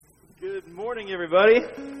Good morning, everybody.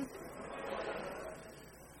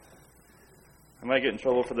 I might get in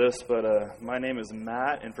trouble for this, but my name is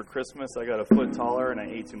Matt, and for Christmas I got a foot taller and I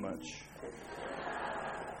ate too much.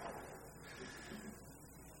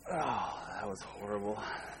 Oh, that was horrible.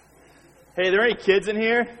 Hey, are there any kids in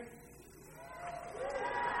here?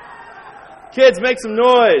 Kids, make some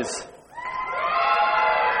noise.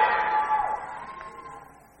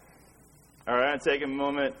 All right, I'm taking a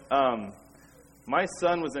moment. My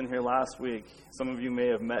son was in here last week. Some of you may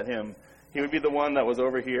have met him. He would be the one that was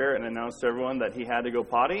over here and announced to everyone that he had to go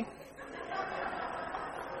potty.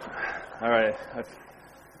 All right,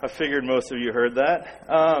 I figured most of you heard that.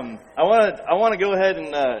 I want to go ahead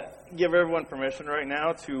and give everyone permission right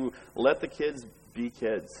now to let the kids be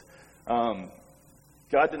kids.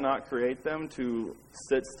 God did not create them to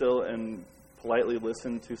sit still and politely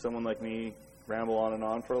listen to someone like me ramble on and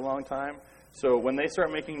on for a long time. So when they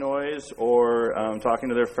start making noise or talking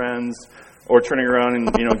to their friends or turning around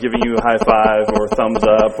and giving you a high five or thumbs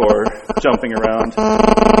up or jumping around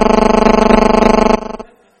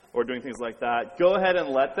or doing things like that, go ahead and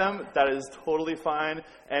let them. That is totally fine.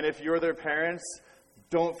 And if you're their parents,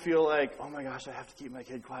 don't feel like, oh my gosh, I have to keep my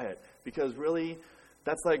kid quiet, because really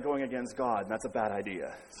that's like going against God, and that's a bad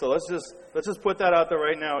idea. So let's just put that out there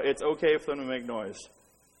right now. It's okay for them to make noise.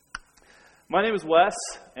 My name is Wes,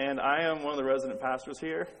 and I am one of the resident pastors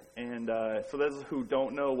here. And for those who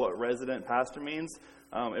don't know what resident pastor means,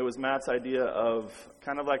 it was Matt's idea of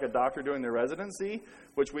kind of like a doctor doing their residency,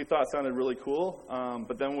 which we thought sounded really cool.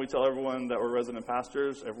 But then when we tell everyone that we're resident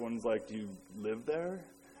pastors, everyone's like, do you live there?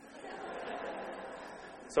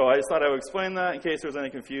 So I just thought I would explain that in case there's any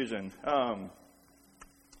confusion.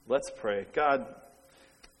 Let's pray. God,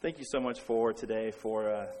 thank you so much for today,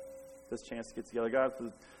 for this chance to get together. God,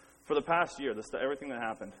 for the past year, everything that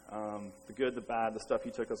happened, the good, the bad, the stuff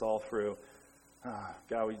you took us all through,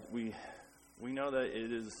 God, we know that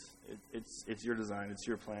it's your design, it's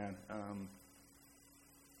your plan.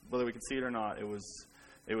 Whether we could see it or not, it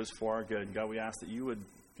was for our good. God, we ask that you would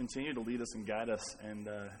continue to lead us and guide us and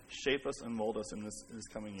shape us and mold us in this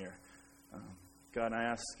coming year. God, I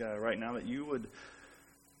ask right now that you would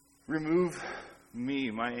remove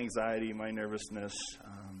me, my anxiety, my nervousness,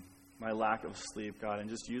 my lack of sleep, God, and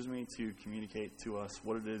just use me to communicate to us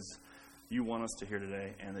what it is you want us to hear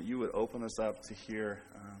today, and that you would open us up to hear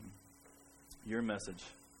your message.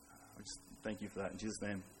 I just thank you for that. In Jesus'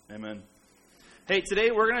 name, amen. Hey, today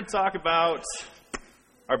we're going to talk about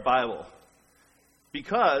our Bible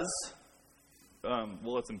because,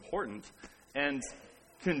 it's important, and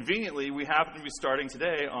conveniently we happen to be starting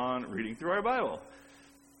today on reading through our Bible.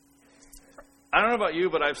 I don't know about you,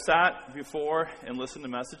 but I've sat before and listened to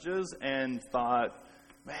messages and thought,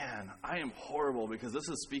 man, I am horrible because this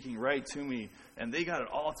is speaking right to me, and they got it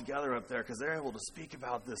all together up there because they're able to speak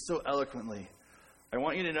about this so eloquently. I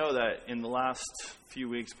want you to know that in the last few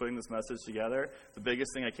weeks putting this message together, the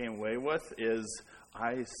biggest thing I came away with is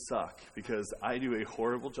I suck because I do a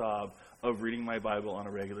horrible job of reading my Bible on a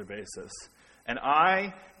regular basis. And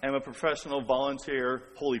I am a professional volunteer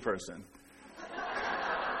holy person.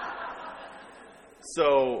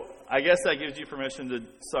 So I guess that gives you permission to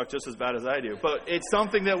suck just as bad as I do. But it's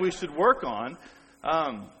something that we should work on.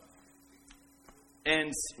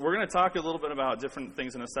 And we're going to talk a little bit about different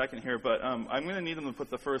things in a second here. But I'm going to need them to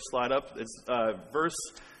put the first slide up. It's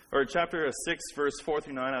chapter 6, verse 4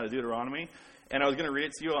 through 9 out of Deuteronomy. And I was going to read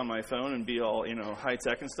it to you on my phone and be all, high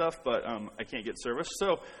tech and stuff. But I can't get service.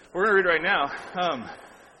 So we're going to read it right now.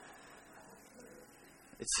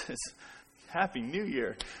 It's Happy New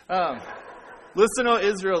Year. Listen, O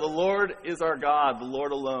Israel, the Lord is our God, the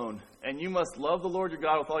Lord alone. And you must love the Lord your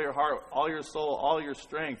God with all your heart, all your soul, all your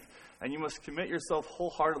strength. And you must commit yourself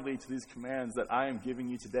wholeheartedly to these commands that I am giving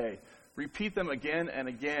you today. Repeat them again and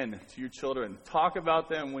again to your children. Talk about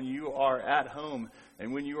them when you are at home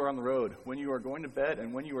and when you are on the road, when you are going to bed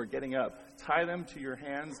and when you are getting up. Tie them to your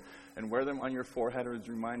hands and wear them on your forehead as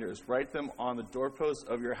reminders. Write them on the doorposts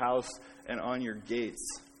of your house and on your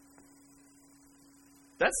gates.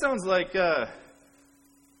 That sounds like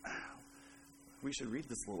we should read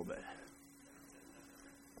this a little bit.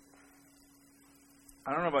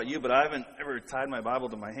 I don't know about you, but I haven't ever tied my Bible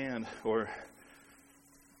to my hand or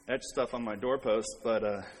etched stuff on my doorpost. But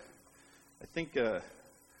I think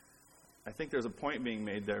there's a point being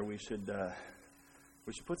made there. We should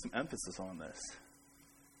put some emphasis on this.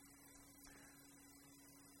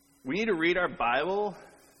 We need to read our Bible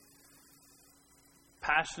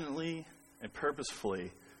passionately and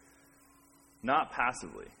purposefully, not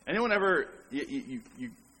passively. Anyone ever,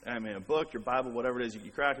 a book, your Bible, whatever it is, you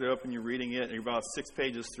crack it open, you're reading it, and you're about 6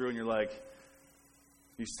 pages through, and you're like,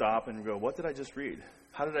 you stop and you go, what did I just read?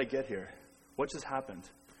 How did I get here? What just happened?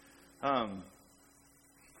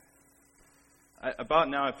 About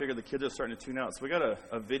now, I figure the kids are starting to tune out. So we got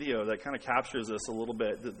a video that kind of captures this a little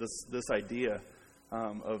bit, this idea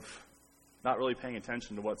of not really paying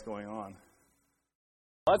attention to what's going on.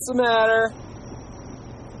 What's the matter?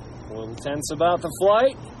 A little tense about the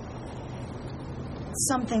flight?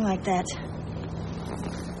 Something like that.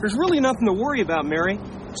 There's really nothing to worry about, Mary.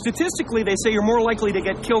 Statistically, they say you're more likely to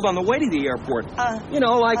get killed on the way to the airport. In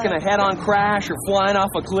a head-on crash or flying off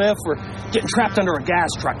a cliff or getting trapped under a gas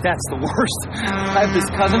truck. That's the worst. I have this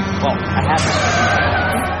cousin. Well, I have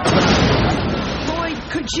this. Lloyd,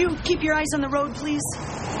 could you keep your eyes on the road, please?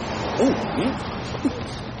 Oh, yeah.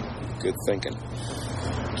 Good thinking.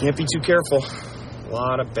 Can't be too careful. A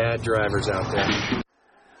lot of bad drivers out there.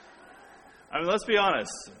 I mean, let's be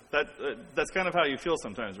honest. That's kind of how you feel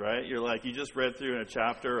sometimes, right? You're like, you just read through in a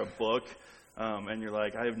chapter, a book, and you're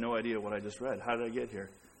like, I have no idea what I just read. How did I get here?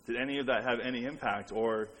 Did any of that have any impact,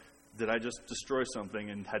 or did I just destroy something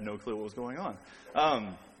and had no clue what was going on?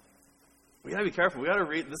 We got to be careful. We got to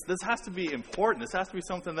read. This has to be important. This has to be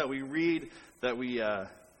something that we read, that we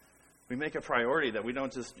make a priority, that we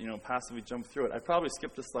don't just passively jump through it. I probably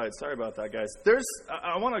skipped a slide. Sorry about that, guys.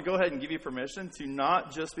 I want to go ahead and give you permission to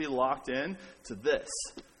not just be locked in to this.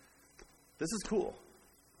 This is cool.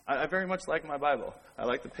 I very much like my Bible. I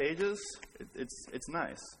like the pages. It's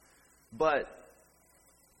nice. But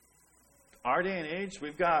our day and age,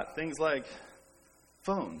 we've got things like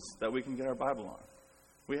phones that we can get our Bible on.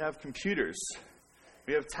 We have computers.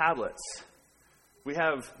 We have tablets. We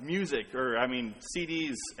have music,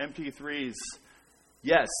 CDs, MP3s.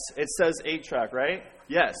 Yes, it says 8-track, right?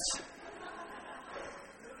 Yes.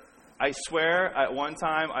 I swear, at one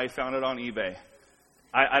time, I found it on eBay.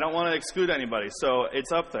 I don't want to exclude anybody, so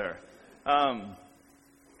it's up there.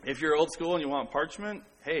 If you're old school and you want parchment,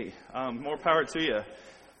 hey, more power to you.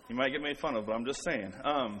 You might get made fun of, but I'm just saying.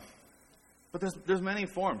 But there's many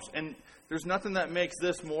forms, and there's nothing that makes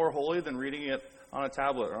this more holy than reading it on a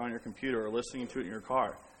tablet or on your computer or listening to it in your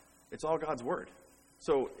car. It's all God's Word.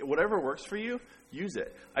 So whatever works for you, use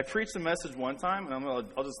it. I preached a message one time, and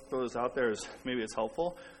I'll just throw this out there as maybe it's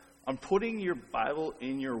helpful. I'm putting your Bible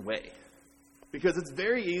in your way. Because it's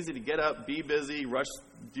very easy to get up, be busy, rush,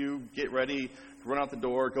 get ready, run out the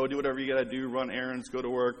door, go do whatever you got to do, run errands, go to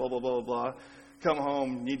work, blah, blah, blah, blah, blah. Come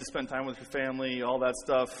home, need to spend time with your family, all that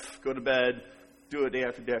stuff, go to bed, do it day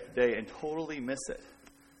after day after day, and totally miss it.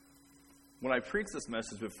 When I preached this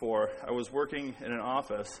message before, I was working in an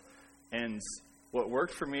office, and what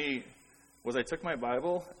worked for me was I took my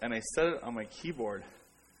Bible and I set it on my keyboard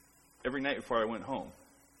every night before I went home.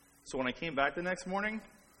 So when I came back the next morning,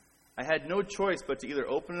 I had no choice but to either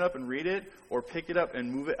open it up and read it or pick it up and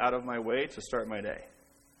move it out of my way to start my day.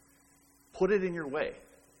 Put it in your way.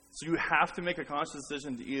 So you have to make a conscious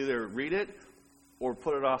decision to either read it or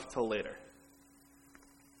put it off till later.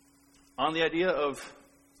 On the idea of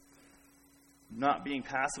not being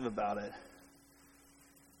passive about it,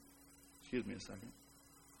 excuse me a second.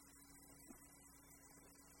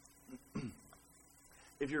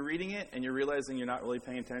 If you're reading it and you're realizing you're not really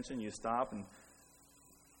paying attention, you stop and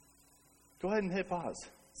go ahead and hit pause.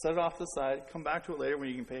 Set it off to the side. Come back to it later when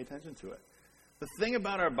you can pay attention to it. The thing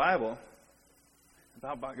about our Bible,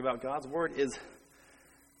 about God's Word, is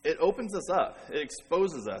it opens us up. It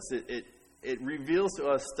exposes us. It reveals to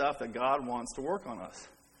us stuff that God wants to work on us.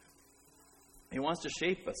 He wants to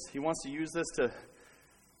shape us. He wants to use this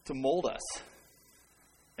to mold us.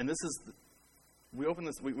 And this is, we open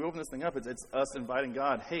this thing up. It's us inviting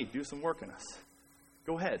God, hey, do some work in us.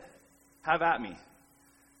 Go ahead. Have at me.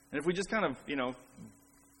 And if we just kind of,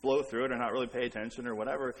 blow through it or not really pay attention or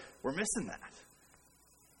whatever, we're missing that.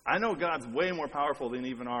 I know God's way more powerful than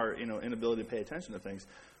even our, inability to pay attention to things.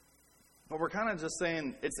 But we're kind of just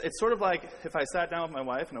saying, it's sort of like if I sat down with my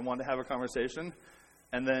wife and I wanted to have a conversation,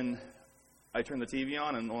 and then I turned the TV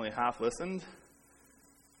on and only half listened,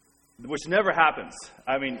 which never happens.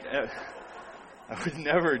 I mean, I would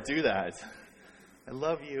never do that. I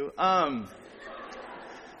love you.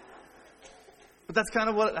 But that's kind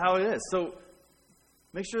of how it is. So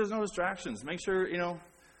make sure there's no distractions. Make sure,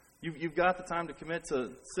 you've got the time to commit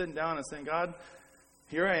to sitting down and saying, God,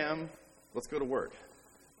 here I am. Let's go to work.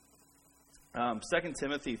 2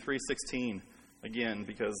 Timothy 3:16, again,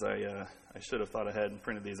 because I should have thought ahead and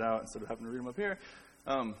printed these out instead of having to read them up here.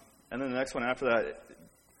 And then the next one after that,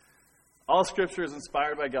 all Scripture is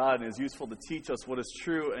inspired by God and is useful to teach us what is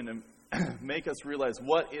true and to make us realize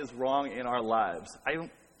what is wrong in our lives. I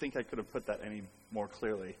don't think I could have put that any more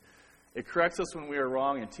clearly. It corrects us when we are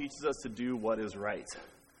wrong and teaches us to do what is right.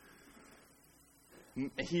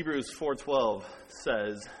 Hebrews 4:12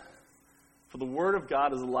 says, For the word of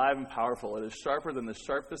God is alive and powerful. It is sharper than the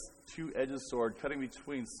sharpest two-edged sword, cutting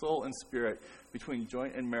between soul and spirit, between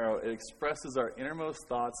joint and marrow. It expresses our innermost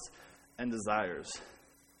thoughts and desires.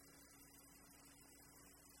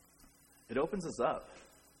 It opens us up.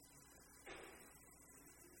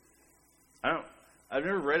 I've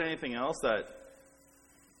never read anything else that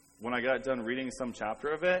when I got done reading some chapter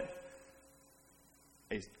of it,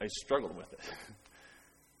 I struggled with it.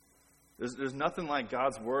 There's nothing like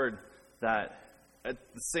God's word that at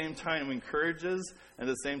the same time encourages and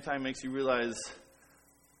at the same time makes you realize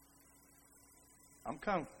I'm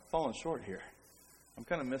kind of falling short here. I'm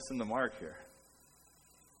kind of missing the mark here.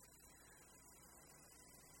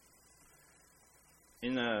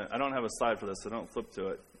 I don't have a slide for this, so don't flip to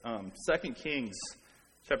it. 2 Kings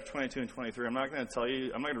chapter 22 and 23. I'm not going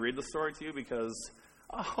to read the story to you because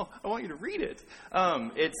I want you to read it.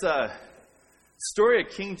 It's a story of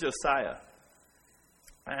King Josiah.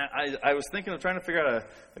 I was thinking of trying to figure out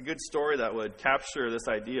a good story that would capture this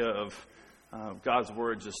idea of God's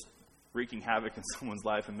word just wreaking havoc in someone's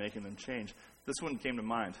life and making them change. This one came to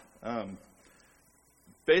mind.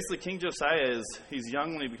 Basically, King Josiah he's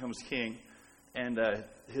young when he becomes king, and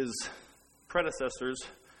his predecessors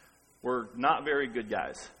were not very good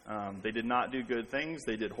guys. They did not do good things.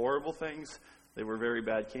 They did horrible things. They were very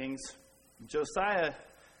bad kings. Josiah,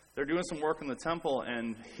 they're doing some work in the temple,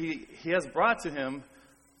 and he has brought to him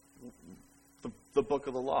the book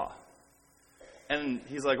of the law. And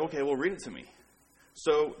he's like, okay, well, read it to me.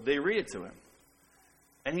 So they read it to him.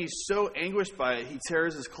 And he's so anguished by it, he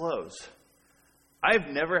tears his clothes. I've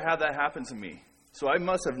never had that happen to me. So I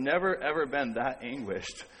must have never, ever been that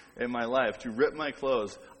anguished in my life to rip my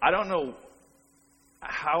clothes. I don't know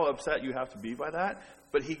how upset you have to be by that,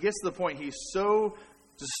 but he gets to the point, he's so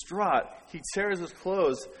distraught, he tears his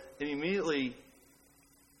clothes, and immediately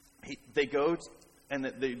they go and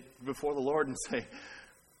they before the Lord and say,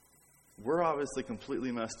 we're obviously completely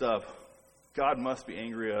messed up. God must be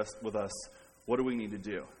angry with us. What do we need to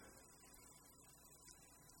do?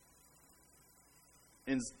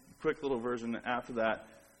 In quick little version after that,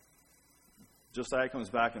 Josiah comes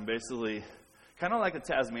back and basically, kind of like a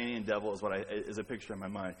Tasmanian devil is a picture in my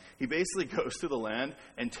mind. He basically goes to the land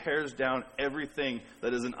and tears down everything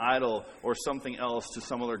that is an idol or something else to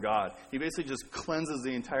some other god. He basically just cleanses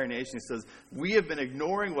the entire nation. He says, we have been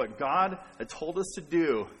ignoring what God had told us to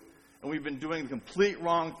do, and we've been doing the complete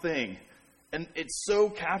wrong thing. And it so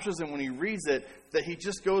captures him when he reads it that he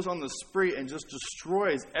just goes on the spree and just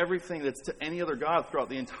destroys everything that's to any other god throughout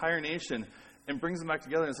the entire nation and brings them back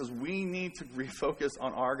together and says, we need to refocus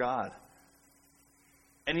on our God.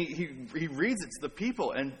 And he reads it to the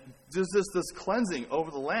people and does this cleansing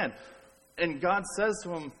over the land. And God says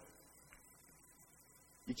to him,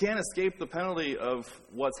 you can't escape the penalty of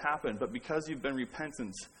what's happened, but because you've been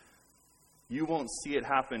repentant, you won't see it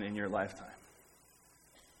happen in your lifetime.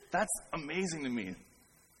 That's amazing to me,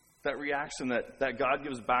 that reaction that God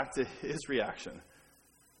gives back to his reaction.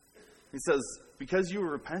 He says, because you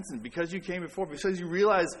were repentant, because you came before, because you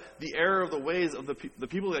realized the error of the ways of the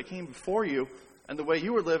people that came before you and the way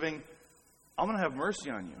you were living, I'm going to have mercy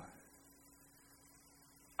on you.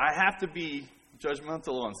 I have to be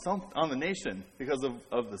judgmental on the nation because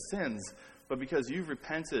of the sins, but because you've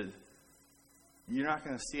repented, you're not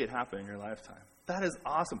going to see it happen in your lifetime. That is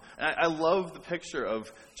awesome. And I love the picture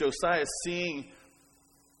of Josiah seeing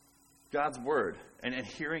God's word and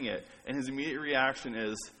hearing it. And his immediate reaction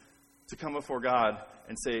is to come before God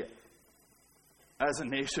and say, as a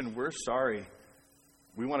nation, we're sorry.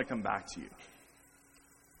 We want to come back to you.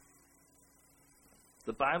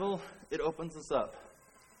 The Bible, it opens us up.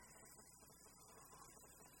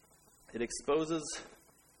 It exposes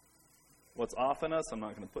what's off in us. I'm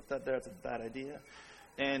not going to put that there. It's a bad idea.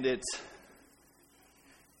 And it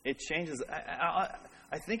changes.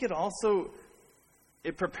 I think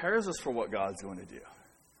it prepares us for what God's going to do.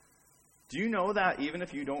 Do you know that even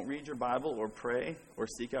if you don't read your Bible or pray or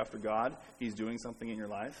seek after God, he's doing something in your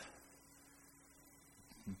life?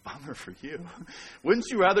 Bummer for you. Wouldn't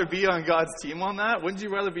you rather be on God's team on that? Wouldn't you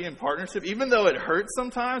rather be in partnership? Even though it hurts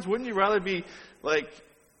sometimes, wouldn't you rather be like,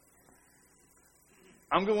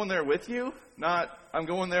 I'm going there with you, not I'm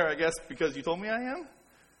going there, I guess, because you told me I am?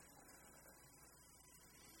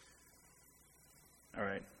 All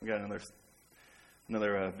right, we got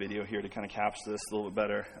another video here to kind of capture this a little bit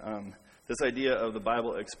better. This idea of the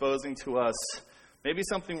Bible exposing to us maybe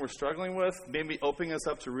something we're struggling with, maybe opening us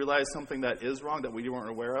up to realize something that is wrong that we weren't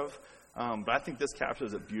aware of. But I think this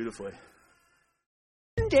captures it beautifully.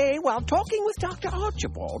 One day, while talking with Dr.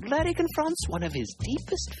 Archibald, Larry confronts one of his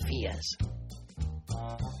deepest fears.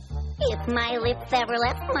 If my lips ever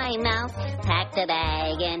left my mouth, packed a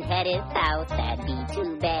bag and headed south, that'd be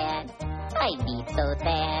too bad. I'd be so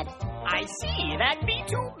sad. I see. That'd be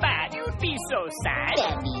too bad. You'd be so sad.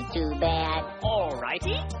 That'd be too bad.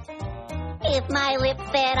 Alrighty. If my lips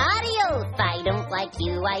said adios, I don't like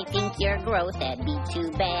you, I think you're gross, that'd be too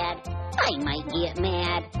bad. I might get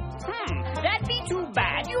mad. That'd be too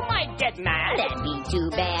bad. You might get mad. That'd be too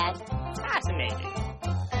bad. Fascinating.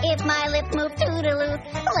 If my lips moved toodaloo,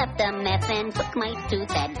 left a mess and took my tooth,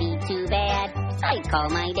 that'd be too bad. I'd call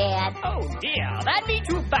my dad. Oh dear, that'd be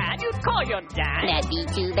too bad. You'd call your dad. That'd be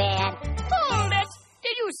too bad. Hold it!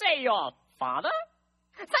 Did you say your father?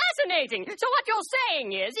 Fascinating. So what you're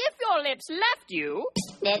saying is, if your lips left you...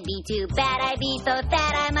 That'd be too bad. I'd be so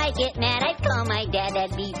sad I might get mad. I'd call my dad.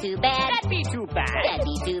 That'd be too bad. That'd be too bad. That'd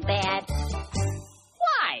be too bad.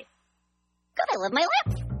 Why? 'Cause I love my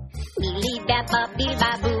lips. Beep bap bop dee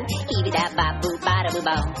ba boo, dee da ba boo ba da boo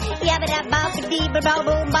bow. Yabba da ba dee ba bow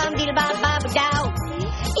boom bum dee ba ba ba dow.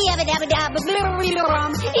 Yabba da ba da ba blue blue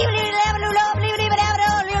rum.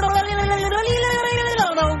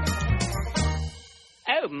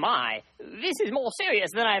 Oh my, this is more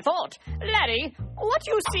serious than I thought. Laddie, what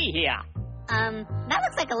do you see here? That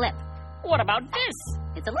looks like a lip. What about this?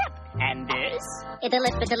 It's a lip. And this? It's a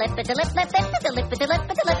lip, it's a lip, it's a lip, lip, lip, it's a lip, it's a lip,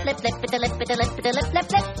 it's a lip, lip, lip, it's a lip, it's a lip, it's a lip, lip,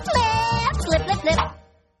 lip, lip, lip, lip.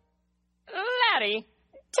 Laddie,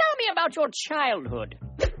 tell me about your childhood.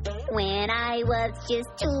 When I was just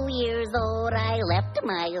 2 years old, I left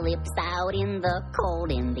my lips out in the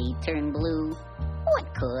cold and they turned blue.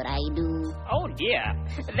 What could I do? Oh dear,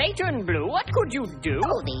 they turned blue. What could you do?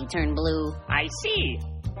 Oh, they turned blue. I see.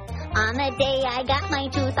 On the day I got my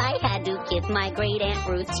tooth, I had to kiss my great Aunt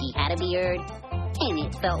Ruth. She had a beard, and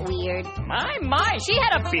it felt weird. My, she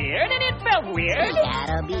had a beard and it felt weird. She had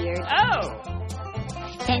a beard. Oh.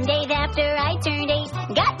 10 days after I turned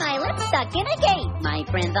 8, got my lips stuck in a gate. My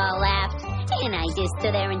friends all laughed, and I just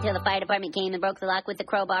stood there until the fire department came and broke the lock with the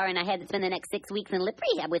crowbar, and I had to spend the next 6 weeks in lip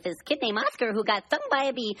rehab with this kid named Oscar who got stung by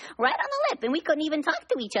a bee right on the lip, and we couldn't even talk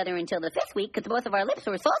to each other until the 5th week because both of our lips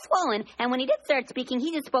were so swollen, and when he did start speaking,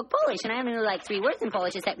 he just spoke Polish, and I only knew like 3 words in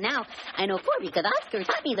Polish, except now I know 4 because Oscar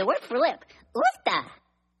taught me the word for lip. Usta.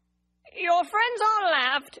 Your friends all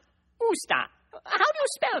laughed. Usta. How do you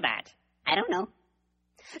spell that? I don't know.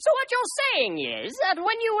 So what you're saying is that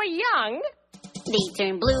when you were young... They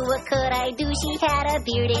turned blue, what could I do? She had a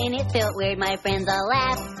beard and it felt weird, my friends all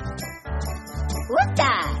laughed.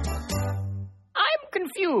 Usta. I'm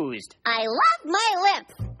confused. I love my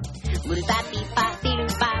lips.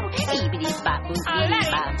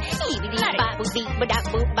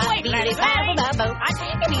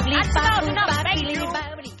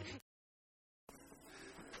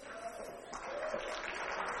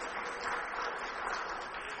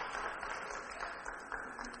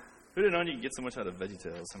 Who'd have known you could get so much out of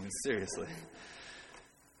VeggieTales? I mean, seriously.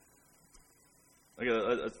 Okay,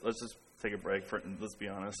 let's just take a break. Let's be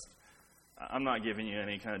honest. I'm not giving you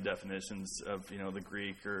any kind of definitions of, the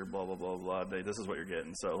Greek or blah, blah, blah, blah. This is what you're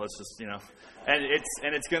getting. So let's just,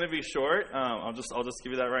 and it's going to be short. I'll just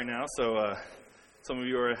give you that right now. So some of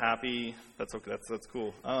you are happy. That's okay. That's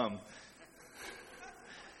cool. Wow.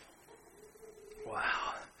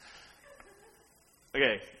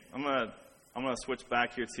 Okay, I'm gonna switch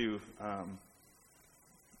back here to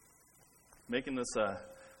making this.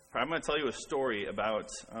 I'm going to tell you a story about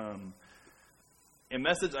a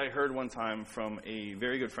message I heard one time from a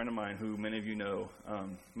very good friend of mine who many of you know,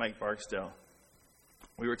 Mike Barksdale.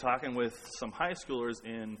 We were talking with some high schoolers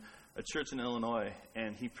in a church in Illinois,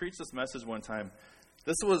 and he preached this message one time.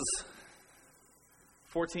 This was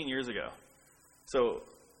 14 years ago. So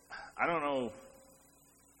I don't know,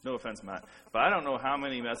 no offense, Matt, but I don't know how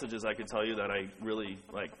many messages I could tell you that I really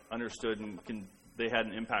understood and they had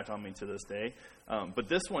an impact on me to this day. But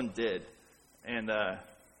this one did. And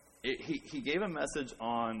he gave a message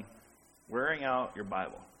on wearing out your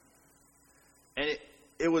Bible. And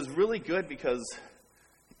it was really good because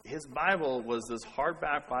his Bible was this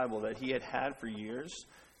hardback Bible that he had for years.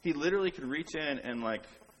 He literally could reach in and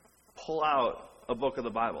pull out a book of the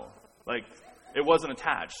Bible. It wasn't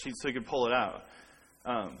attached, so he could pull it out.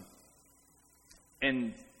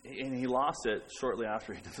 And he lost it shortly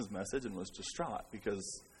after he did his message and was distraught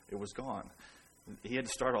because it was gone. He had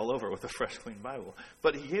to start all over with a fresh, clean Bible.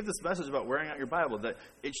 But he gave this message about wearing out your Bible, that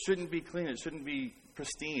it shouldn't be clean, it shouldn't be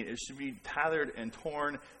pristine, it should be tattered and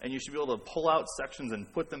torn, and you should be able to pull out sections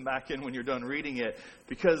and put them back in when you're done reading it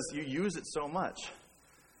because you use it so much.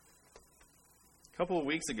 A couple of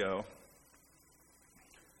weeks ago,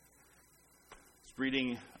 I was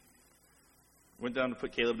reading, went down to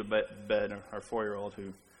put Caleb to bed, our 4-year-old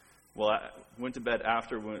who well, I went to bed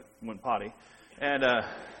after went potty, and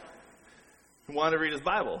he wanted to read his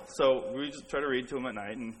Bible. So we just tried to read to him at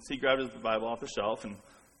night, and so he grabbed his Bible off the shelf and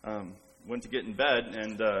went to get in bed,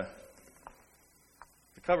 and the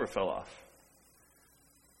cover fell off.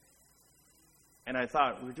 And I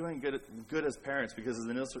thought, we're doing good as parents, because his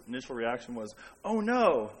initial reaction was, oh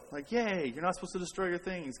no, like, yay, you're not supposed to destroy your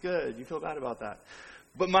things, good, you feel bad about that.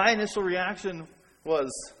 But my initial reaction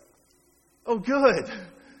was, oh good.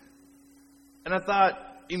 And I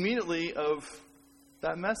thought immediately of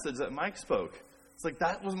that message that Mike spoke. It's like,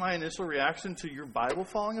 that was my initial reaction to your Bible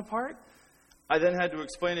falling apart. I then had to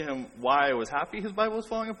explain to him why I was happy his Bible was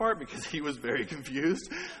falling apart, because he was very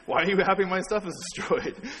confused. Why are you happy my stuff is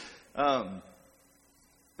destroyed?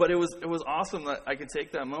 But it was awesome that I could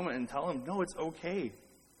take that moment and tell him, no, it's okay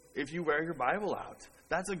if you wear your Bible out.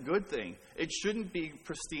 That's a good thing. It shouldn't be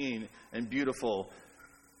pristine and beautiful.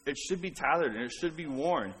 It should be tattered and it should be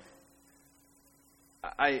worn.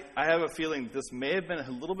 I have a feeling this may have been a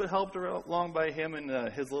little bit helped along by him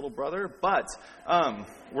and his little brother, but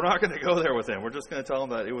we're not going to go there with him. We're just going to tell him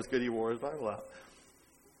that it was good he wore his Bible out.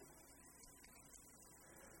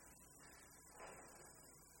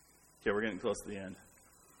 Okay, we're getting close to the end.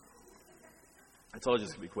 I told you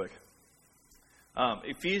this could be quick.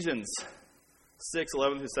 Ephesians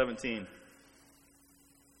 6:11 through 17.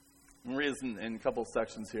 I'm going to read this in a couple of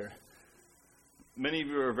sections here. Many of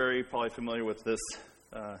you are very probably familiar with this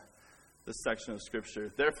section of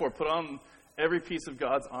Scripture. Therefore, put on every piece of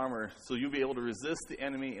God's armor so you'll be able to resist the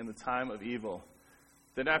enemy in the time of evil.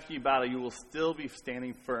 Then after you battle, you will still be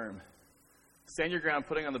standing firm. Stand your ground,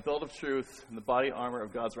 putting on the belt of truth and the body armor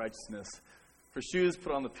of God's righteousness. For shoes,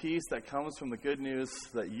 put on the peace that comes from the good news,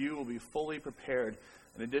 so that you will be fully prepared.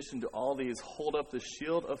 In addition to all these, hold up the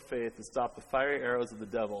shield of faith to stop the fiery arrows of the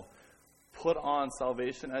devil. Put on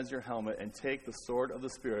salvation as your helmet, and take the sword of the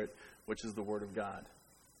Spirit, which is the Word of God.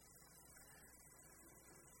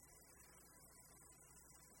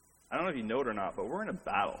 I don't know if you know it or not, but we're in a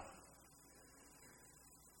battle.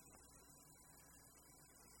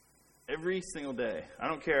 Every single day. I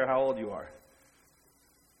don't care how old you are.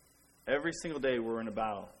 Every single day we're in a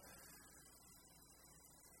battle.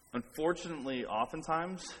 Unfortunately,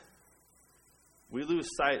 oftentimes, we lose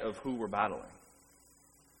sight of who we're battling.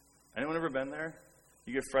 Anyone ever been there?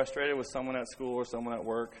 You get frustrated with someone at school or someone at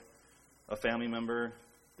work, a family member.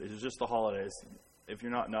 It's just the holidays. If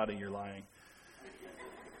you're not nodding, you're lying.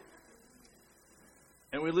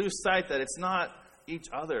 And we lose sight that it's not each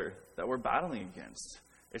other that we're battling against.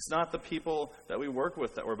 It's not the people that we work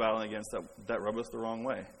with that we're battling against that rub us the wrong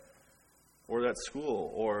way. Or at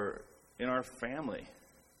school, or in our family.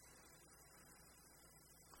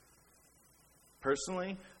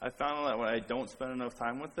 Personally, I found that when I don't spend enough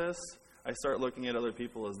time with this, I start looking at other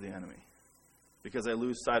people as the enemy. Because I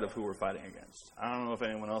lose sight of who we're fighting against. I don't know if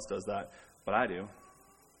anyone else does that, but I do.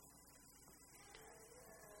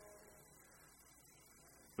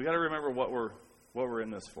 We got to remember what we're in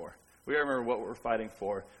this for. We got to remember what we're fighting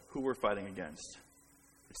for, who we're fighting against.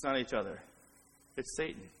 It's not each other. It's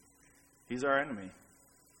Satan. He's our enemy.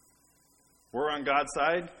 We're on God's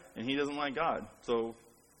side, and he doesn't like God. So,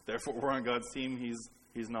 therefore, we're on God's team.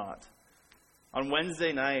 He's not. On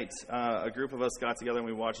Wednesday night, a group of us got together and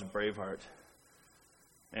we watched Braveheart.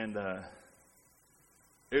 And there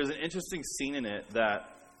was an interesting scene in it that,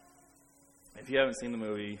 if you haven't seen the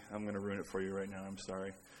movie, I'm going to ruin it for you right now. I'm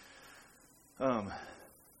sorry.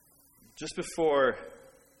 Just before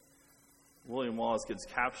William Wallace gets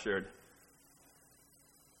captured,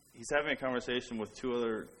 he's having a conversation with two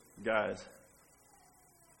other guys.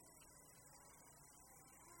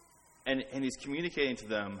 And he's communicating to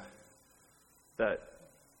them that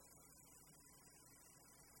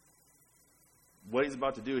what he's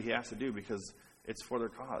about to do, he has to do because it's for their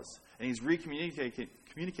cause. And he's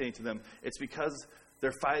communicating to them, it's because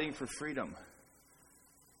they're fighting for freedom.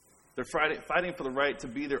 They're fighting for the right to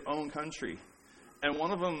be their own country. And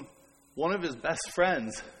one of his best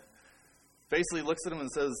friends, basically looks at him and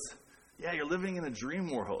says, yeah, you're living in a dream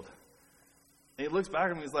world. And he looks back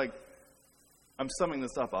at him and he's like, I'm summing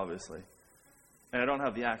this up, obviously. And I don't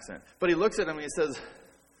have the accent. But he looks at him and he says,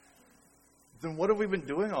 then what have we been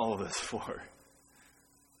doing all of this for?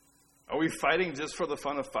 Are we fighting just for the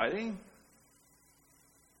fun of fighting?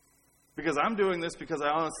 Because I'm doing this because I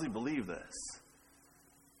honestly believe this.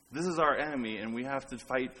 This is our enemy, and we have to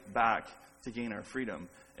fight back to gain our freedom.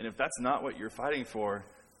 And if that's not what you're fighting for,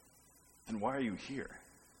 then why are you here?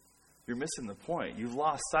 You're missing the point. You've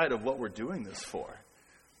lost sight of what we're doing this for.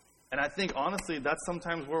 And I think, honestly, that's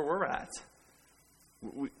sometimes where we're at.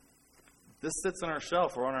 This sits on our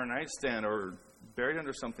shelf or on our nightstand or buried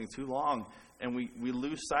under something too long, and we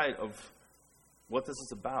lose sight of what this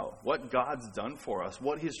is about, what God's done for us,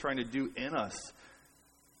 what He's trying to do in us.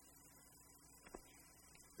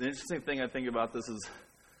 The interesting thing I think about this is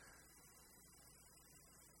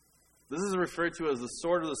referred to as the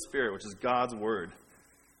sword of the Spirit, which is God's Word.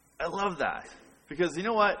 I love that. Because you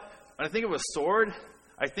know what? When I think of a sword,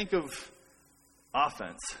 I think of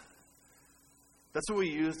offense. That's what we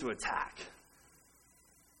use to attack.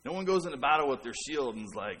 No one goes into battle with their shield and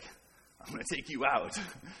is like, I'm going to take you out.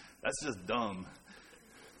 That's just dumb.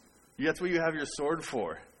 That's what you have your sword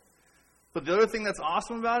for. But the other thing that's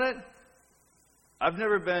awesome about it, I've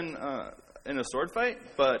never been in a sword fight,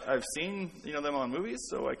 but I've seen them on movies,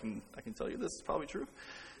 so I can tell you this is probably true.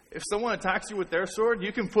 If someone attacks you with their sword,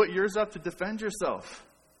 you can put yours up to defend yourself.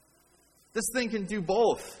 This thing can do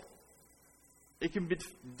both. It can be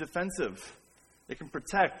defensive. It can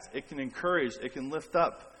protect. It can encourage. It can lift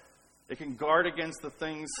up. It can guard against the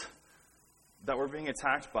things that we're being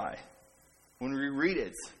attacked by. When we read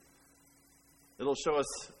it, it'll show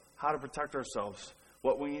us how to protect ourselves,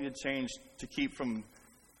 what we need to change to keep from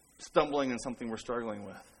stumbling in something we're struggling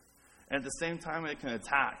with. And at the same time, it can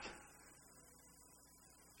attack.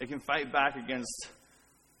 It can fight back against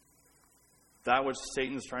that which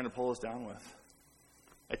Satan's trying to pull us down with.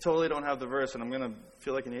 I totally don't have the verse, and I'm going to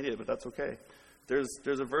feel like an idiot, but that's okay.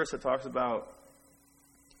 There's a verse that talks about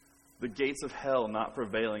the gates of hell not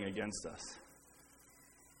prevailing against us.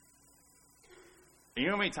 And you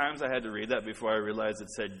know how many times I had to read that before I realized it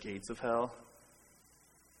said gates of hell?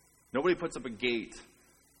 Nobody puts up a gate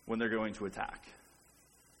when they're going to attack.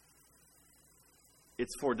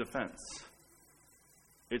 It's for defense.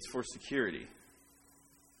 It's for security.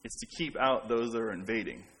 It's to keep out those that are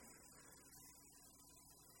invading.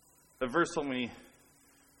 The verse told me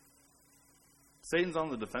Satan's on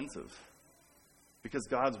the defensive because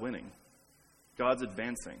God's winning. God's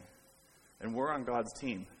advancing. And we're on God's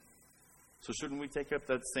team. So shouldn't we take up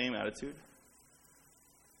that same attitude?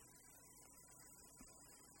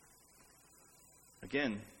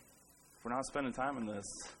 Again, if we're not spending time in this,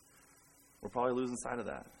 we're probably losing sight of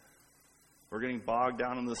that. We're getting bogged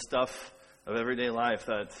down in the stuff of everyday life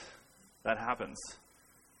that happens.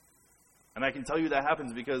 And I can tell you that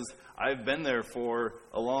happens because I've been there for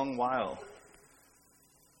a long while.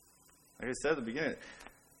 Like I said at the beginning,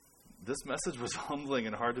 this message was humbling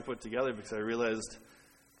and hard to put together because I realized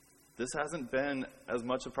this hasn't been as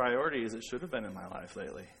much a priority as it should have been in my life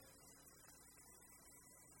lately.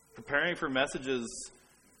 Preparing for messages,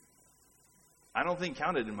 I don't think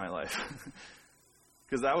counted in my life.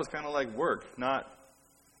 Because that was kind of like work.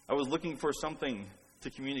 I was looking for something to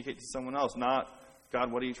communicate to someone else, not,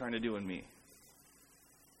 God, what are you trying to do in me?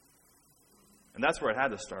 And that's where it had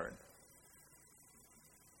to start.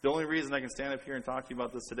 The only reason I can stand up here and talk to you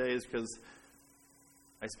about this today is because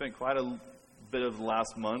I spent quite a bit of the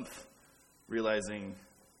last month realizing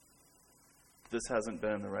this hasn't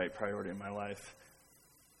been the right priority in my life,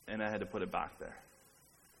 and I had to put it back there.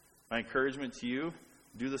 My encouragement to you,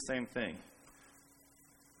 do the same thing.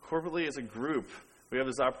 Corporately as a group, we have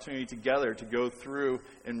this opportunity together to go through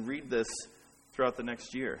and read this throughout the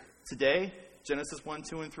next year. Today, Genesis 1,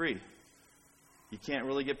 2, and 3. You can't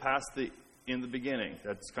really get past the in the beginning.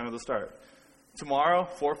 That's kind of the start. Tomorrow,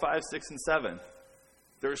 4, 5, 6, and 7.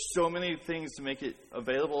 There are so many things to make it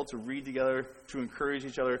available to read together, to encourage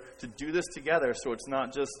each other, to do this together so it's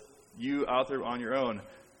not just you out there on your own.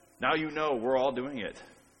 Now you know we're all doing it,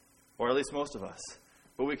 or at least most of us.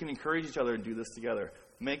 But we can encourage each other and do this together.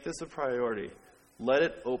 Make this a priority. Let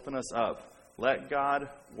it open us up. Let God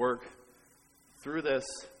work through this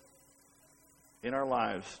in our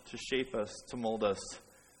lives to shape us, to mold us.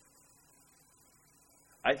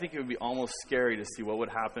 I think it would be almost scary to see what would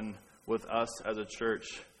happen with us as a church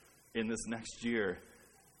in this next year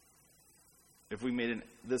if we made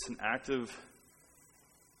this an active,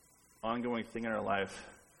 ongoing thing in our life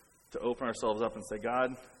to open ourselves up and say,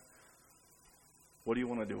 God, what do you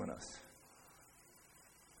want to do in us?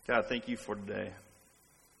 God, thank you for today.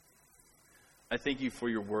 I thank you for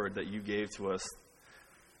your word that you gave to us.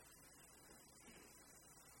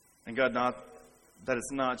 And God, that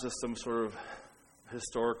it's not just some sort of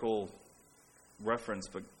historical reference,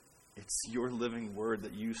 but it's your living word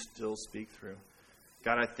that you still speak through.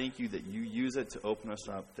 God, I thank you that you use it to open us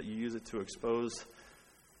up, that you use it to expose,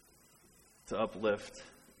 to uplift,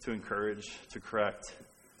 to encourage, to correct.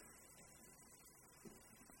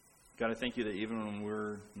 God, I thank you that even when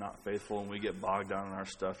we're not faithful and we get bogged down in our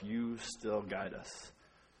stuff, you still guide us.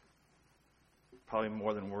 Probably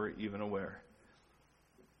more than we're even aware.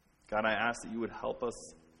 God, I ask that you would help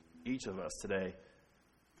us, each of us today,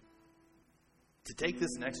 to take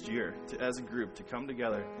this next year as a group, to come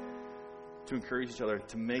together, to encourage each other,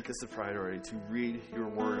 to make this a priority, to read your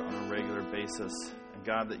word on a regular basis. And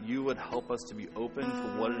God, that you would help us to be open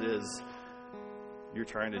to what it is you're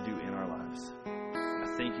trying to do in our lives.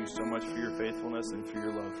 I thank you so much for your faithfulness and for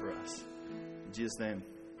your love for us. In Jesus' name,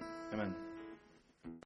 amen.